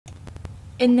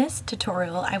In this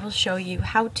tutorial, I will show you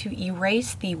how to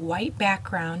erase the white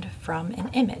background from an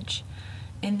image.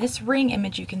 In this ring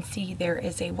image, you can see there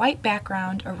is a white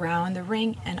background around the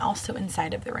ring and also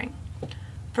inside of the ring.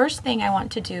 First thing I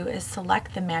want to do is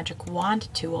select the Magic Wand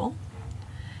tool.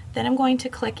 Then I'm going to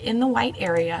click in the white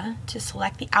area to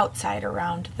select the outside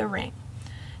around the ring.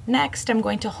 Next, I'm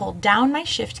going to hold down my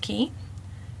Shift key.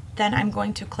 Then I'm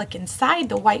going to click inside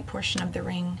the white portion of the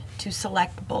ring to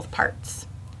select both parts.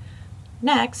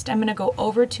 Next, I'm going to go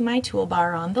over to my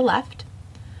toolbar on the left,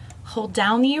 hold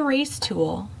down the Erase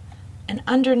tool, and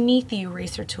underneath the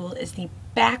Eraser tool is the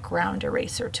Background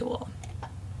Eraser tool.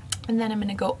 And then I'm going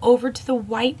to go over to the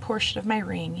white portion of my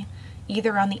ring,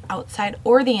 either on the outside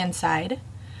or the inside,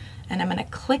 and I'm going to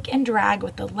click and drag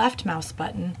with the left mouse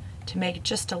button to make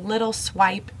just a little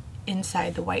swipe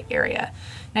inside the white area.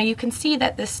 Now you can see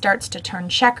that this starts to turn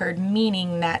checkered,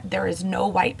 meaning that there is no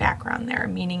white background there,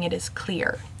 meaning it is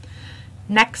clear.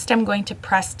 Next, I'm going to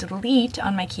press delete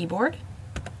on my keyboard,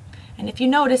 and if you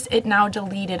notice, it now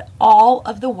deleted all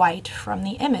of the white from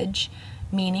the image,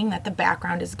 meaning that the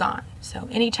background is gone. So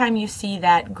anytime you see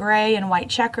that gray and white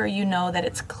checker, you know that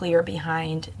it's clear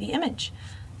behind the image.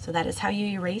 So that is how you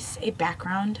erase a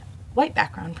white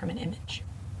background from an image.